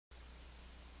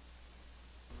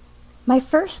My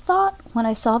first thought when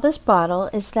I saw this bottle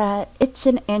is that it's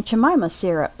an Aunt Jemima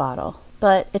syrup bottle,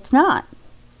 but it's not.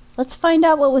 Let's find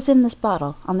out what was in this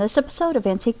bottle on this episode of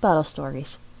Antique Bottle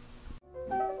Stories.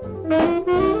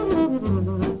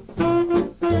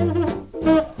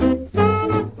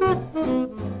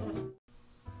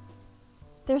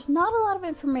 There's not a lot of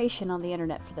information on the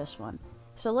internet for this one,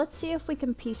 so let's see if we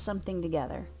can piece something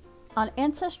together. On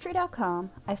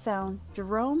Ancestry.com, I found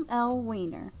Jerome L.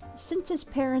 Wiener. Since his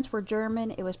parents were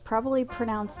German, it was probably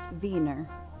pronounced Wiener.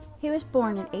 He was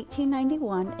born in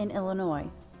 1891 in Illinois.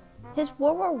 His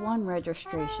World War I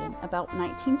registration, about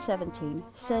 1917,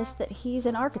 says that he's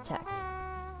an architect.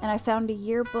 And I found a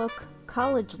yearbook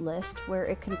college list where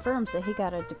it confirms that he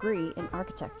got a degree in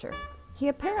architecture. He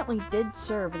apparently did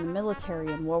serve in the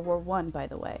military in World War I, by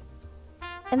the way.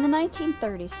 In the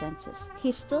 1930 census,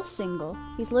 he's still single,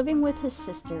 he's living with his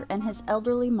sister and his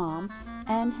elderly mom,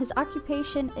 and his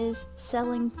occupation is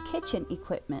selling kitchen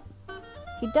equipment.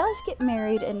 He does get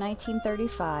married in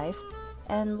 1935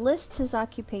 and lists his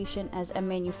occupation as a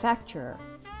manufacturer.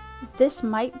 This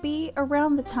might be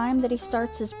around the time that he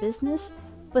starts his business,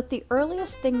 but the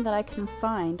earliest thing that I can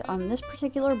find on this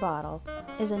particular bottle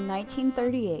is in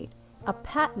 1938, a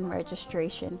patent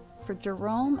registration for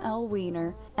Jerome L.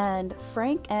 Wiener and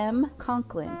Frank M.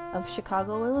 Conklin of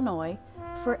Chicago, Illinois,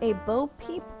 for a Beau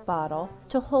Peep bottle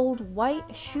to hold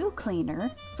white shoe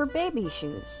cleaner for baby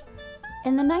shoes.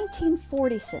 In the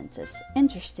 1940 census,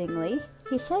 interestingly,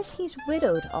 he says he's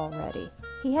widowed already.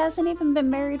 He hasn't even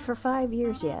been married for 5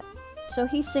 years yet, so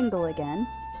he's single again.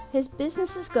 His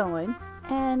business is going,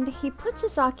 and he puts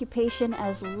his occupation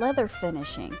as leather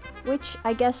finishing, which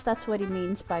I guess that's what he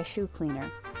means by shoe cleaner.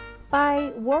 By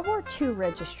World War II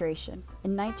registration,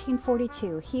 in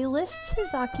 1942, he lists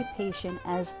his occupation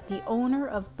as the owner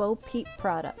of Beau Peep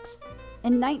products.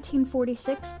 In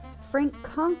 1946, Frank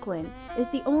Conklin is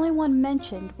the only one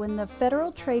mentioned when the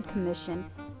Federal Trade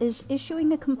Commission is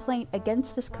issuing a complaint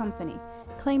against this company,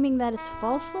 claiming that it's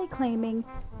falsely claiming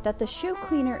that the shoe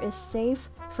cleaner is safe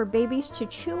for babies to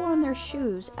chew on their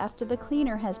shoes after the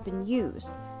cleaner has been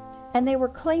used, and they were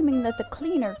claiming that the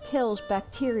cleaner kills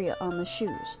bacteria on the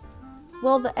shoes.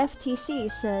 Well, the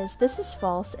FTC says this is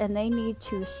false and they need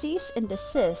to cease and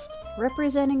desist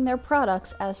representing their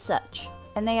products as such,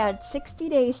 and they had 60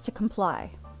 days to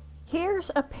comply. Here's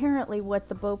apparently what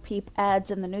the Beau Peep ads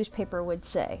in the newspaper would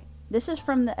say. This is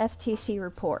from the FTC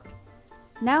report.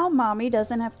 Now mommy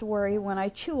doesn't have to worry when I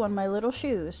chew on my little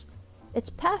shoes. It's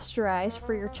pasteurized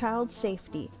for your child's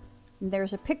safety. And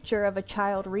there's a picture of a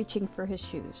child reaching for his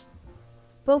shoes.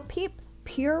 Beau Peep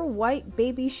Pure White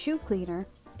Baby Shoe Cleaner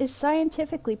is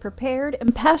scientifically prepared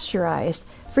and pasteurized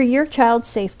for your child's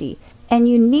safety, and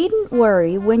you needn't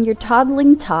worry when your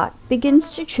toddling tot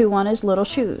begins to chew on his little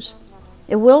shoes.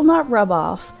 It will not rub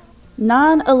off,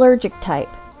 non-allergic type,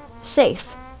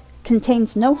 safe,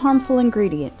 contains no harmful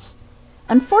ingredients.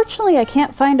 Unfortunately, I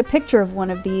can't find a picture of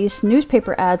one of these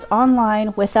newspaper ads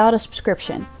online without a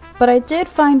subscription, but I did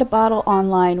find a bottle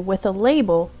online with a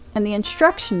label, and the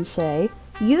instructions say,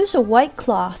 use a white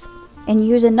cloth and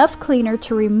use enough cleaner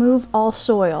to remove all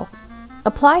soil.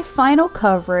 Apply final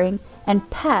covering and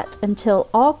pat until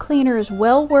all cleaner is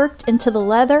well worked into the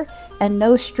leather and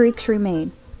no streaks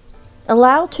remain.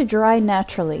 Allow to dry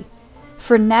naturally.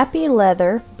 For nappy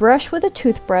leather, brush with a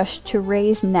toothbrush to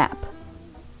raise nap.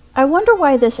 I wonder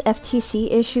why this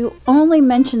FTC issue only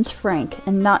mentions Frank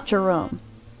and not Jerome.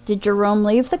 Did Jerome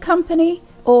leave the company,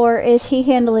 or is he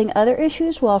handling other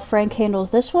issues while Frank handles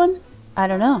this one? I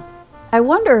don't know. I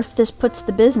wonder if this puts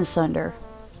the business under.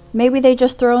 Maybe they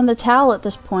just throw in the towel at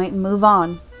this point and move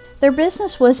on. Their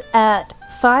business was at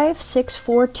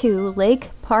 5642 Lake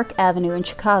Park Avenue in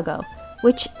Chicago,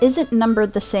 which isn't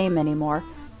numbered the same anymore,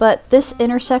 but this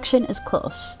intersection is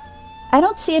close. I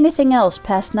don't see anything else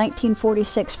past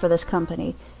 1946 for this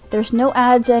company. There's no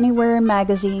ads anywhere in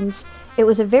magazines. It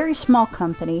was a very small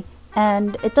company,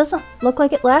 and it doesn't look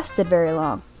like it lasted very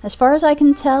long. As far as I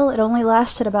can tell, it only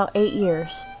lasted about 8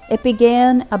 years. It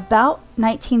began about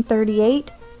 1938,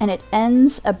 and it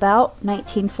ends about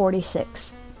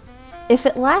 1946. If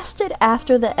it lasted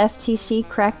after the FTC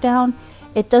crackdown,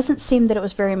 it doesn't seem that it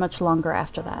was very much longer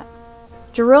after that.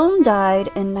 Jerome died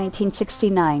in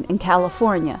 1969 in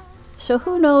California, so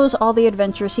who knows all the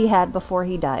adventures he had before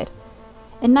he died.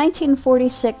 In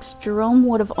 1946, Jerome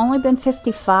would have only been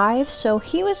 55, so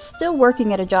he was still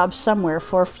working at a job somewhere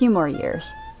for a few more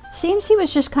years. Seems he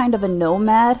was just kind of a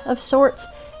nomad of sorts.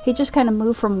 He just kind of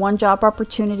moved from one job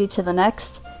opportunity to the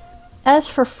next. As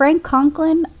for Frank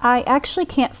Conklin, I actually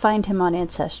can't find him on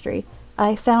Ancestry.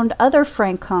 I found other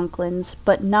Frank Conklins,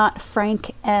 but not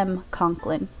Frank M.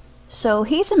 Conklin. So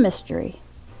he's a mystery.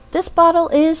 This bottle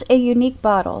is a unique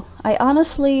bottle. I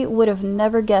honestly would have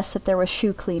never guessed that there was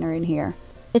shoe cleaner in here.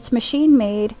 It's machine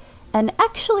made, and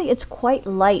actually it's quite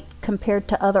light compared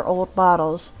to other old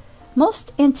bottles.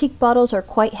 Most antique bottles are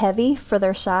quite heavy for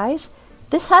their size.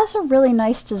 This has a really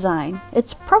nice design.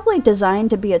 It's probably designed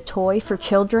to be a toy for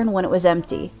children when it was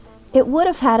empty. It would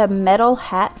have had a metal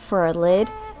hat for a lid,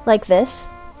 like this,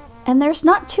 and there's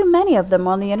not too many of them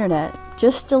on the internet,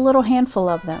 just a little handful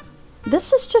of them.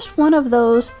 This is just one of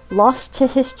those lost to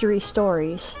history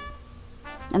stories.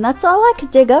 And that's all I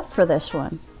could dig up for this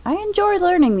one. I enjoy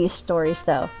learning these stories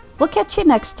though. We'll catch you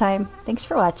next time. Thanks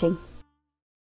for watching.